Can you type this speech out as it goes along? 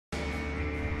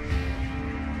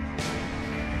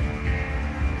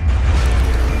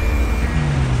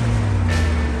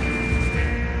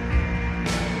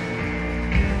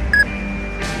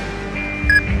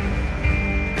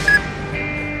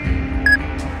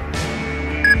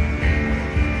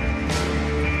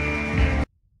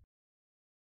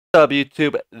What's up,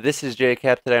 YouTube? This is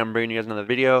JCap. Today I'm bringing you guys another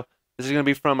video. This is going to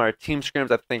be from our team scrims,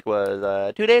 I think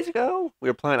was 2 days ago. We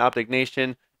were playing Optic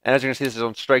Nation, and as you're going to see, this is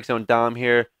on Strike Zone Dom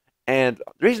here. And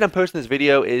the reason I'm posting this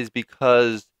video is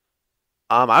because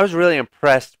I was really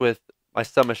impressed with my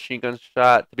submachine gun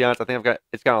shot. To be honest, I think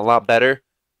it's gotten a lot better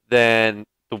than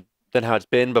how it's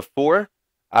been before.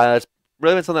 It's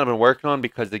really been something I've been working on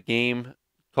because the game,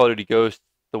 Call of Duty Ghosts,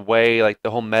 the way like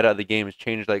the whole meta of the game has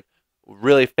changed, like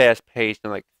really fast paced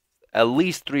and like at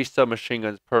least 3 submachine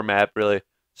guns per map, really.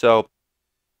 So,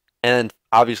 and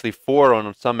obviously 4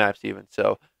 on some maps even.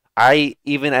 So, I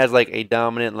even as like a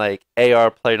dominant like AR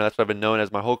player, that's what I've been known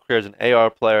as my whole career as an AR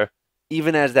player.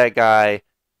 Even as that guy,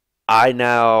 I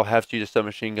now have to use a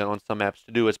submachine gun on some maps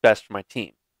to do what's best for my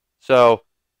team. So,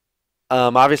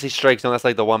 obviously Strike Zone, that's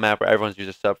like the one map where everyone's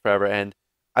used a sub forever. And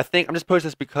I think I'm just posting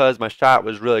this because my shot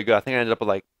was really good. I think I ended up with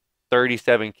like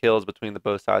 37 kills between the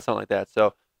both sides, something like that.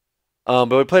 So. But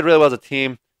we played really well as a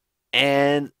team,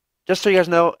 and just so you guys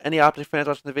know, any Optic fans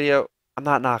watching the video, I'm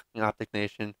not knocking Optic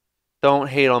Nation. Don't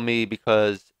hate on me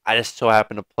because I just so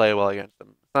happen to play well against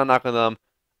them. It's not knocking them.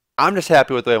 I'm just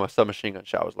happy with the way my submachine gun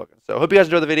shot was looking. So, hope you guys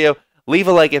enjoyed the video. Leave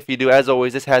a like if you do. As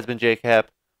always, this has been JCap.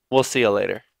 We'll see you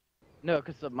later. No,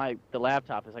 because the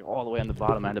laptop is like all the way on the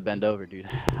bottom. I had to bend over, dude.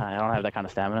 I don't have that kind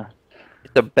of stamina.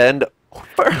 To bend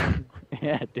over?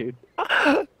 Yeah, dude.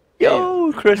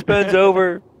 Yo, Chris bends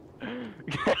over.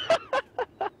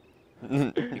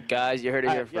 Guys, you heard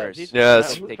it here first.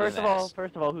 Yes. First of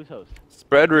all, who's host?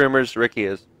 Spread rumors. Ricky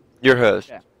is your host.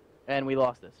 Yeah. And we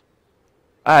lost this.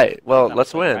 All right. Well, No,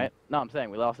 let's win. Right? No, I'm saying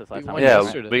we lost this last time.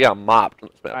 Yeah, we got mopped. All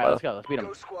right, let's go. Let's beat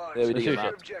them. Yeah, we did do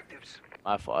get shit. mopped.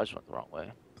 My fault. I just went the wrong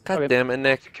way. God Okay. damn it,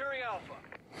 Nick.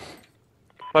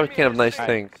 Probably can't have nice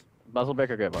things. Muzzle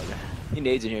break or good bugger. He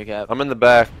nades in here, Cap. I'm in the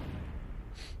back.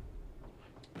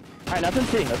 Alright, nothing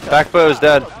seeing. Let's go. Back bow's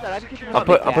dead.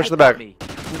 I'm pushing the back. Me.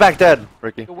 The back dead,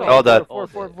 Ricky. All dead. Four.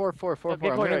 I'm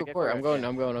gonna go court. I'm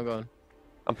going.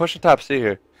 I'm pushing top C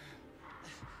here.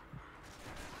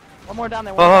 One more down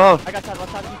there. Oh. I got shot.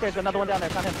 Let's top stairs. Another one down there.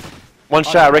 Found him. One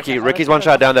shot, Ricky. Ricky's one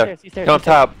shot down there. Come up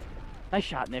top. Nice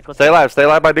shot, Nick. Let's Stay alive. Stay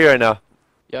alive by B right now.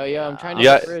 Yeah, I'm trying to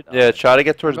Yeah, get rid. yeah. Try to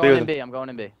get I'm towards B going with in him. B. I'm going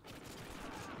in B.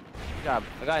 Good job.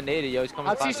 I got naded, yo. He's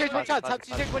coming. Top C6 one shot. Top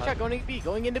C6 one shot. Going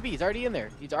into B. He's already in there.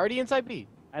 He's already inside B.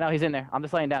 I know he's in there. I'm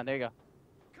just laying down. There you go.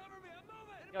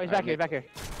 Yo, he's back here. He's back here.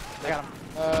 I got him.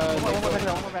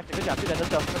 One more back there. Good job. Do that. Let's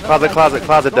go.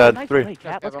 Closet dead. Nice 3. play,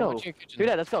 Cap. Let's go. Do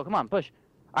that. Let's go. Come on, push.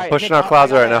 All right, Pushing Nick, out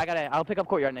closet right now. I got it. I'll pick up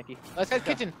courtyard, Nicky. Let's go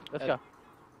kitchen. Let's go.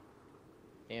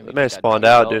 Damn, They may have spawned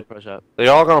out, dude. Push up. They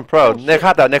all going pro. Oh, Nick, shit.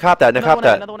 hop that. Nick, hop that. Nick, hop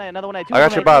that. Another one. I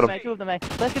got your bottom. Two of them,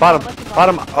 Let's get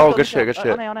Bottom. Oh, good shit. Good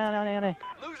shit. On A.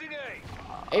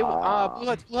 Hey,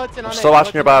 Blue Hudson on I'm still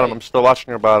watching your bottom. I'm still watching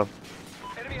your bottom.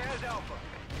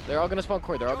 They're all gonna spawn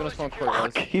court.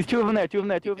 Guys. He's two of them there.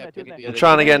 I'm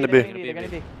trying to get into B. They're gonna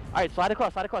be. All right, slide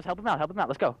across. Help him out.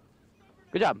 Let's go.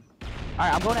 Good job. All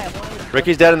right, I'm going A.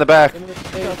 Ricky's dead in the back.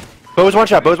 Bo's one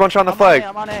shot on the flag.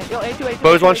 I'm on A. Yo, A2.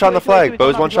 Bo's one shot on the flag.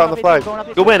 Bo's one shot on the flag.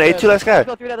 Go win. A2, let's go.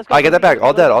 I get that back.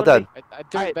 All dead. I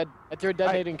threw a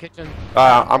detonate in kitchen.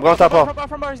 I'm going top hall. From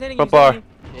bar. Front bar.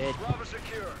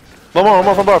 One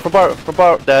more from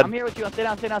bar. Dead. I'm here with you. Stay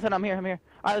down. I'm here.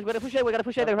 All right, let's go. We gotta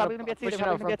push A. They're probably gonna get C.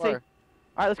 All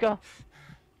right, let's go.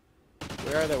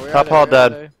 Where are they? Top hall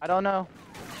dead. I don't know.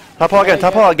 Top hall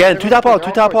again. Two top hall.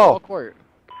 Two top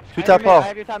I hall.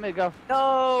 have your time to go.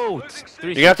 No.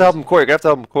 You have to help him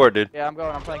court. dude. Yeah, I'm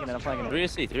going. I'm flanking it. 3 to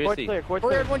C. Court's clear.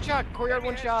 Courtyard one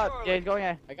shot. Yeah, he's going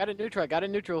A. I got a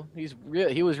neutral.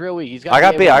 He was real weak. I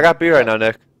got B right now,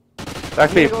 Nick.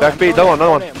 Back B. Another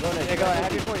one. Yeah, go. I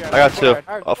have your courtyard. I got 2.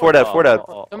 Oh, 4 dead.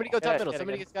 Somebody go top middle.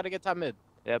 Somebody's gotta get top mid.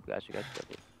 Yep, got you.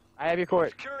 I have your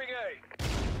court.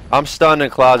 I'm stunned in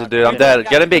closet, dude. I'm dead.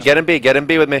 Get in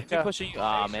B with me. Keep pushing you.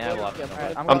 Aw, man, I love it.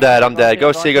 I'm dead.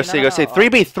 Go C.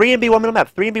 3B, 3 and B, 1 middle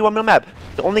map.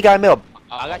 The only guy middle.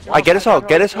 I get his hole.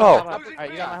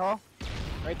 Alright, you got my hole?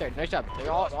 Right there. Nice job.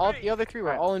 They're all the other 3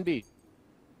 were all in B.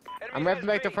 I'm wrapping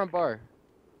back the front bar.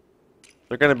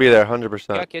 They're gonna be there, You 100%.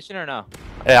 got kitchen or no?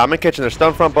 Yeah, I'm in kitchen. They're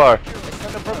stunned front bar.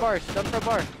 Stun front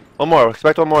bar. One more.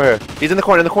 Expect one more here. He's in the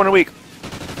corner weak.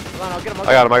 Come on, I'll get him.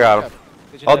 I got him.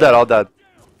 All dead.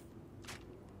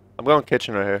 I'm going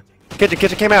kitchen right here.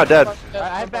 Kitchen came out dead.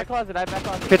 I have back closet.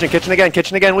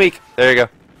 Kitchen again weak. There you go.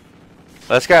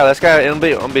 Let's go. On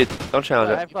B. Don't challenge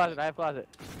I it. have closet.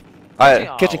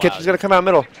 Alright, kitchen's gonna come out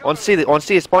middle. On C,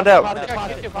 it spawned out.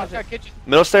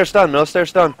 Middle stair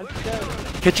stun.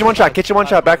 Kitchen one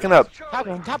shot, backing up.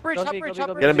 Top bridge.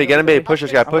 Get him B. Push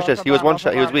this guy. He was one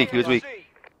shot. He was weak.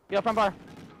 Yo, front bar.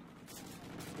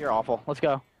 You're awful. Let's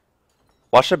go.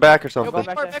 Watch the back or Go something.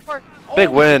 back there. Backboard. Big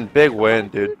win, big win,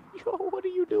 dude. Yo, what are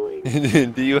you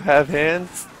doing? Do you have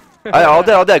hands? All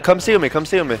dead, all dead. Come see with me, come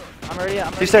see with me. I'm ready.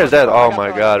 He stairs dead. Oh my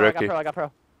god, Ricky. I got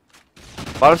pro.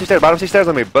 Bottom C stairs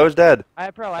on me. Bo's dead. I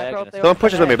have pro. Someone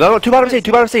pushes with me. No, two bottom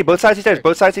C. Both sides C stairs.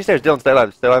 Dylan, stay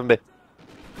alive. Stay alive and B.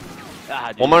 Ah,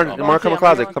 dude, One more, bro. one more. Come in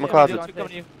closet. Come in closet.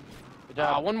 Good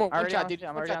job. One more. One Already shot, on dude. C,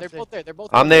 I'm One already shot. on They're C. both there. They're both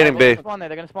I'm there. nading They're B.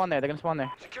 gonna spawn there. They're gonna spawn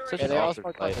there. Such Yeah, a they all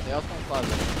strong spawn closet. They all spawn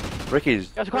closet. Ricky's.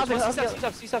 Guys,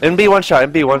 closet. NB one shot.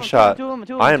 NB one shot. Two of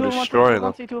them, I am destroying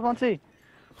them. Two of on C.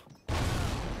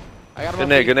 I got him Good on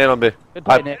nade. B. Good nade on B. Good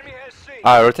play, Alright, Nick.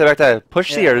 rotate back there. Push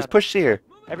C Yeah, here. Just push C here.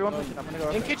 Everyone pushing. I'm gonna go.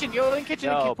 In kitchen, yo, in kitchen.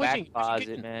 Yo, Keep pushing. back Push closet,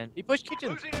 kitchen. man. He pushed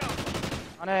kitchen.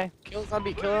 On A. Kills on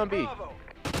B. Kill on B.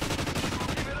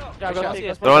 Yeah, Go go C.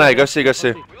 C. Go on A. Go C. Go C.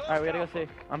 Alright, we gotta go C.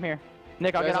 I'm here.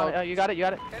 Nick, I'll Guys, get on. You got it. You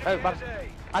got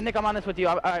it. Nick, I'm on this with you.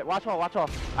 Alright, watch all. Watch all.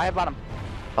 I have bottom.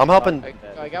 I'm helping.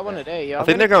 I got one today. Yeah, I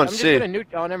think they're going I'm C.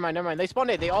 Just gonna oh, never mind. They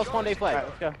spawned A. They all spawned A flag. Alright,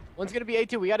 let's go. One's gonna be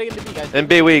A2. We gotta get into B, guys.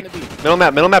 NB weak. Get into B.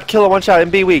 Middle map. Killer one shot.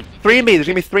 NB weak. 3 in B. There's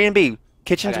gonna be 3 in B.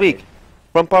 Kitchen's I got weak.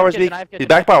 Front bar is Kitchen, weak. I have kitchen. He's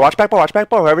back bar. Watch back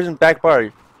bar. Whoever's in back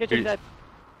bar. Kitchen dead.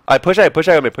 Alright, push out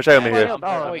with me. Here.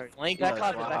 Oh, wait, flank. back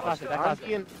closet. On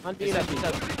B and on B and on B.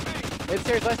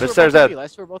 Mid-stairs, last two Mid-stairs are both in dead. B.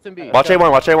 Last two are both in B. Watch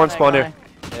A1 spawn here.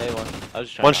 Yeah, one. I was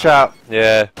just trying One to- shot.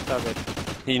 Yeah. It's all good.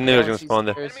 He knew he was gonna spawn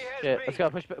there. Shit, let's go.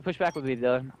 Push back with me,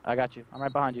 Dylan. I got you. I'm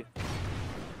right behind you.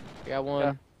 I got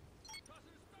one.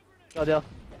 Go, Dylan.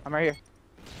 I'm right here.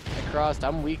 I crossed.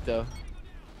 I'm weak though.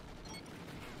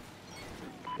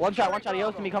 One shot. He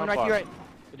hosted me. Coming right to you, right.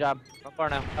 Good job. How far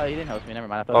now? Oh, he didn't host me. Never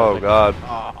mind. I thought it Oh was god.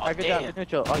 Alright, good job. Good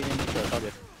neutral. Oh, you didn't neutral. It's all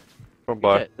good. Front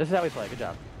bar. Shit, this is how we play. Good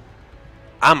job.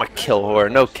 I'm a kill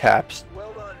whore. No caps.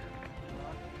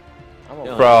 I'm a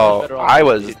Yeah. Bro,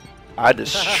 I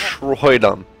destroyed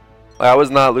them. Like, I was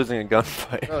not losing a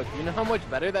gunfight. Bro, you know how much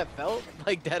better that felt?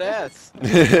 Like dead ass.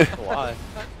 Why?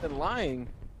 Than lying.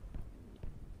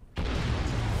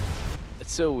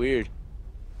 It's so weird.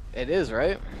 It is,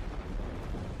 right?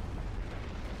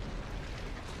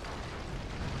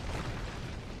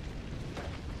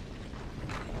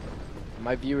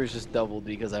 My viewers just doubled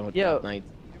because I went Yo. top 9.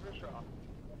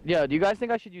 Yo, do you guys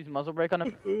think I should use muzzle brake on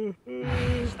him?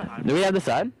 Do we have the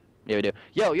side? Yeah, we do.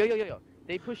 Yo.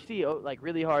 They pushed C like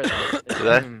really hard. Do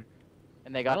they?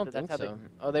 And they I got. don't That's think how so. they.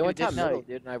 Oh, they went Dude, top no, middle,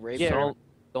 dude, and I raped Yeah. them.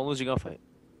 Don't lose your gunfight.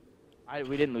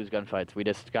 We didn't lose gunfights. We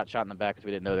just got shot in the back because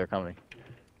we didn't know they were coming.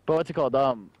 But what's it called?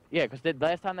 Yeah, because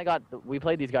last time we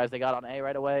played these guys, they got on A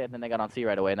right away, and then they got on C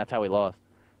right away, and that's how we lost.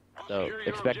 So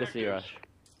expect a C rush.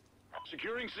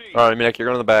 Alright, Mick, you're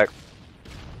going to the back.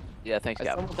 Yeah, thanks, I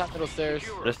Cap. stumbled top middle stairs.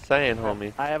 Just saying,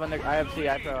 homie. I have C.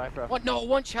 I pro. What? No,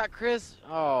 one shot, Chris.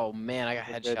 Oh man, I got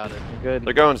headshotted. You're They're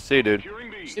good. going C, dude.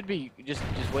 Should be just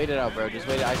wait it out, bro. Just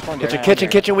wait it. I spawned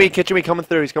Kitchen weak. Coming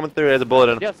through. He's coming through. He has a bullet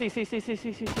in him. Yo,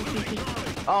 C.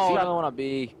 Oh, another one on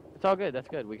B. It's all good. That's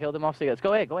good. We killed him off C. Let's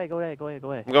go A. Go A. I'm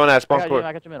going at I spawn got you. court.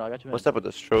 I got your middle. What's up with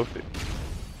this trophy?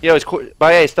 Yo, he's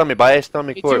by A, stun me,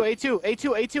 court.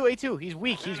 A2. He's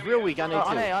weak. He's real weak on A2.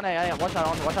 On A. One shot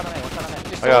on A.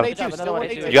 Just I got still him. on A2. Still on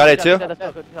A2. You got it too?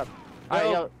 Good job. Alright,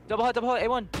 yo. Double hut,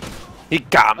 A1. He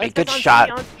got me. Let's Good go on C,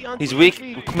 shot. on C, on He's C, weak.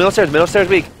 on C. Middle stairs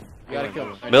weak. You gotta kill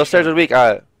him. Middle stairs is weak.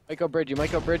 Alright. Might go bridge. You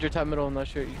might go bridge or top middle. I'm not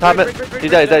sure. Top Bridge, mid. bridge, bridge,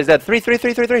 He's bridge,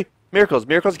 dead. 3.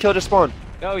 Miracles kill just spawned.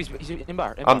 Oh, he's in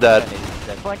bar. I'm dead.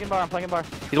 Flanking bar.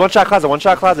 He's one shot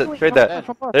closet. Trade that.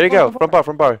 There you go. Front bar.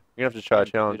 You're gonna have to try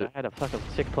challenge Dude, it. I had a fucking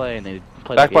sick play and they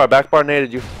played Back bar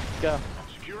naded you. Go.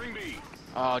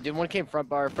 Oh, dude, one came front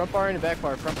bar and back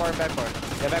bar.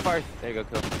 Yeah, back bar. There you go,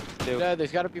 kill. Two. Yeah,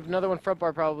 there's gotta be another one front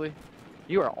bar probably.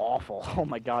 You are awful. Oh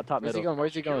my god, top Where's middle. he going?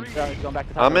 Where's he going? He's going back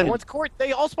to top I'm middle. in. One's court.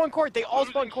 They all spawn court.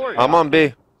 I'm on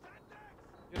B.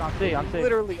 Dude, on C.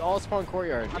 Literally all spawn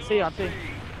courtyard. On C.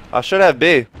 I should have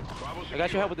B. I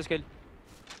got your help with this kid.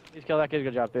 Please kill that kid.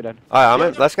 Good job, dude. Alright, I'm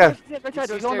in. Let's go. Right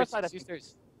side, go on left side.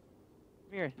 Stairs.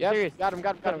 Come here. Yep, Serious. got him.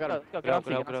 Go, get on C, get on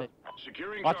C.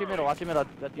 Watch your middle.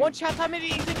 That's you. One shot, time in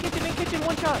kitchen,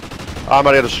 one shot. I'm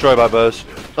about to get destroyed by bows.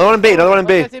 Another one in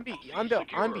B. One guy's in B. On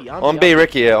B. On B,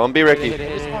 Ricky. Yeah, on B, Ricky.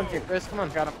 Chris, come on, Chris, come on.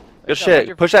 Got him. Good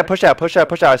shit. Push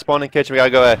that. I spawned in kitchen. We gotta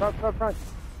go A. Front.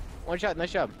 One shot,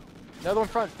 nice job. Another one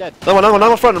front, dead. Another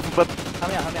one front. Help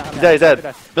me out. He's dead.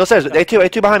 Middle stairs.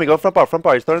 A2 behind me. Go front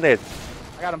bar. He's throwing nades.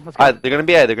 I got him. Let's go. Alright, they're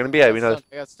gonna be A. We know this.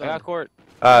 I got I stunned. got court.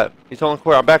 He's holding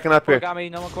court. I'm backing up Court here. got me.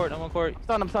 No one court.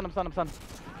 Stun him.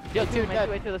 Yo, A2 two, dead.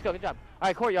 let's go. Good job.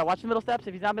 Alright, Court, y'all, watch the middle steps.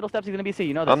 If he's not middle steps, he's gonna be C.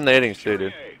 You know that. I'm nading shit,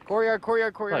 dude. Courtyard.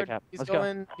 Cap. He's Let's go.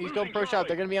 going pro shop.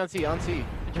 They're gonna be on C. Good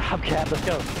job, Cap. Let's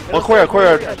go. One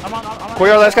courtyard. I'm on.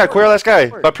 Courtyard last guy.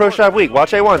 By pro shot weak.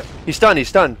 Watch A1. He's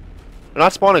stunned. They're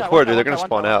not spawning court, dude. They're gonna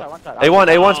spawn out.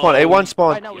 A1 spawn. A1 spawn.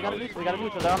 Alright, no, we gotta move. We gotta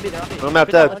move. So they're on B. They're on B. No map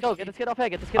Good job, dead. Let's go. Get this kid off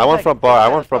head. Get this kid I off want head. front bar. I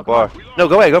want front bar. No,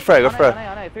 go away. Go for it. Go for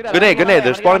it. Good nade, good nade.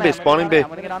 They're spawning B. Spawning B. I'm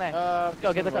gonna get on A. Let's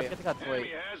go. Get the cuts. Get the cuts.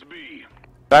 Wait.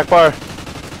 Back bar.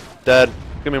 Dead.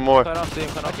 Give me more. Cut off C.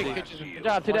 Cut off C. Good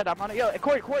job. Two dead. I'm on it. Yo,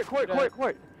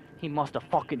 court. He must have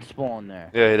fucking spawned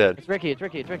there. Yeah, he did. It's Ricky.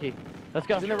 Let's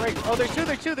go. He's in the right. Oh, there's two.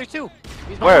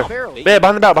 He's behind Where? the barrel. Yeah,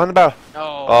 behind the bow. Behind the bow.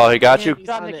 Oh, he got you. He's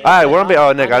on Nick. Alright, we're on B.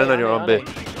 Oh, Nick, I didn't know you were on B.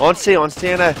 On C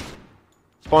and A.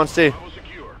 Spawn C.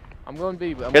 I'm going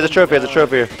B. Here's a trophy. Here's a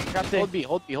trophy here. Grab C.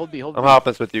 Hold B. I'm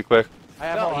hopping with you quick. I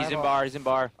have all, I He's have in all. bar. He's in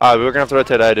bar. Alright, we're gonna have to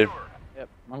rotate I, dude. Yep.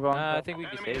 I'm going. I think we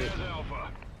can save it.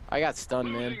 I got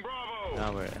stunned, man.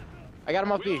 No, we're. I got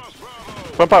him off B.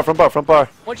 Front bar.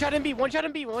 One shot in B. He's by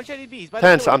the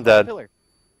Tense, pillar, I'm by the dead. pillar.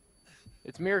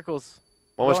 It's miracles.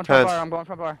 One was Going front tense. bar, I'm going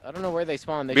front bar. I don't know where they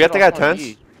spawn. They We got should the all guy spawn tense.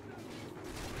 B.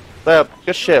 Layup.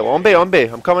 Good shit. On B.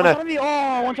 I'm coming One shot in. on B.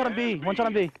 Oh, one shot on B. One shot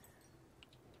on B.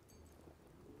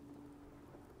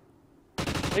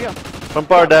 There you go. Front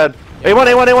bar dead.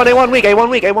 A1 weak.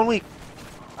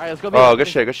 Alright, let's go B. Oh, good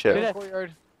shit. Yeah.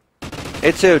 Courtyard.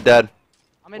 A2 dead.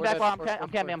 I'm in back bar. I'm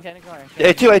camping. Corner.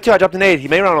 A2. I dropped an 8. He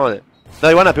may run on it. No,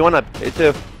 he went up.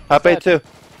 A2. Top A2.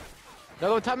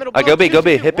 No, top middle. I go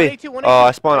B. Hit B. Oh,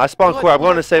 I spawn core. I'm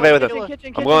going to save A with him.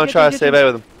 I'm going to try to save A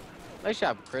with him. Nice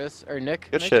job, Chris. Or Nick.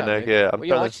 Good Nice shit, job, Nick. Yeah, I'm Well,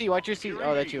 trying watch to. C. Watch your C.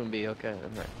 Oh, that's you and B. Okay.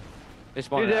 I'm right. They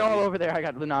spawned. Dude, they're all over there. I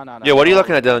got no. Yeah, what are you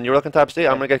looking at, Dylan? You're looking top C?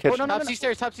 I'm gonna get Oh, kitchen. no. Top C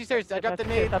stairs. I dropped the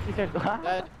nade. Top C stairs.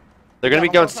 Dead. They're gonna be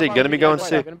Yeah, going I'm C. going Gonna be going They're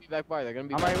C. gonna be back bar. They're gonna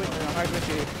be I'm back right with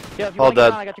you. Yeah, if you All want to get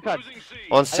dead. on, I got your cuts.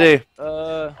 On C.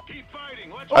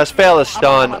 I fail is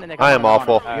stun. I am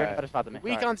awful. You're in a better spot than me.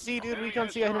 Weak on C, dude. Weak on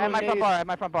C. I hit him At with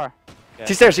my front bar.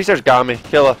 C stairs got me.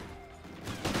 Killer.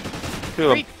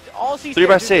 Two of them. All C. Three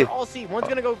by stairs, dude. C. All C. One's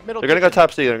gonna go middle. They're gonna go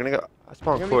top C. They're gonna go. I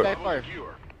spawn They're gonna be court. back bar.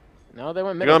 No, they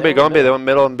went They're middle. going B. Going B. They went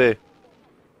middle and B.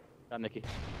 Got Nicky.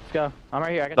 Let's go. I'm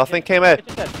right here. I got Nothing came in.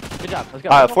 Good job. Let's go.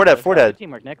 Alright, four dead. Good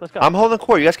teamwork, Nick. Let's go. I'm holding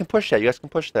court. You guys can push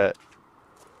that.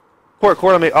 Court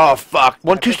on me. Oh fuck.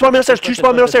 Two spawn middle stairs. Two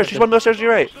spawn middle stairs to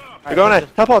your right. You're going in.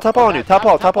 Top hall on you. Top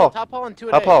hall. Top hall and two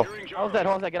at Top A. hall. Hold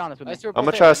that. Get on this with me. I'm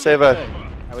gonna try to save A.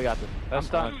 Alright, we got this. That's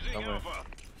done.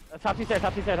 Top C stairs.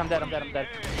 I'm dead.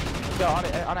 Let's go. On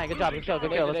it. Good job. Let's go.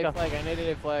 Good kill. Let's go. I needed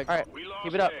a flag. Alright.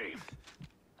 Keep it up.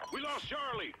 We lost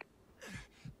Charlie.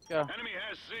 Let's go. Enemy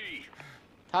has C.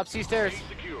 Top C stairs.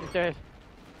 Secure. Stairs.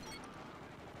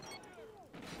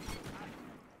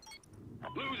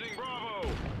 Losing Bravo.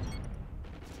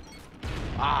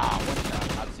 One shot.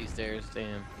 Top C stairs.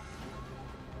 Damn.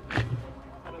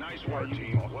 Nice work,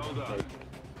 team. Well done.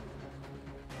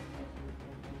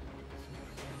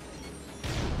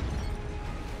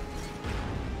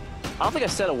 I don't think I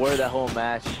said a word that whole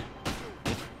match.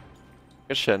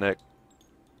 Good shit, Nick.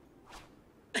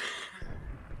 It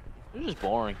was just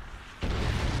boring.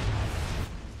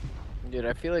 Dude,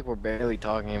 I feel like we're barely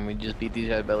talking and we just beat these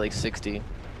guys by like 60.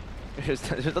 There's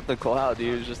nothing to call out,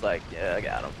 dude. It's just like, yeah, I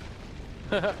got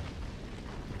him.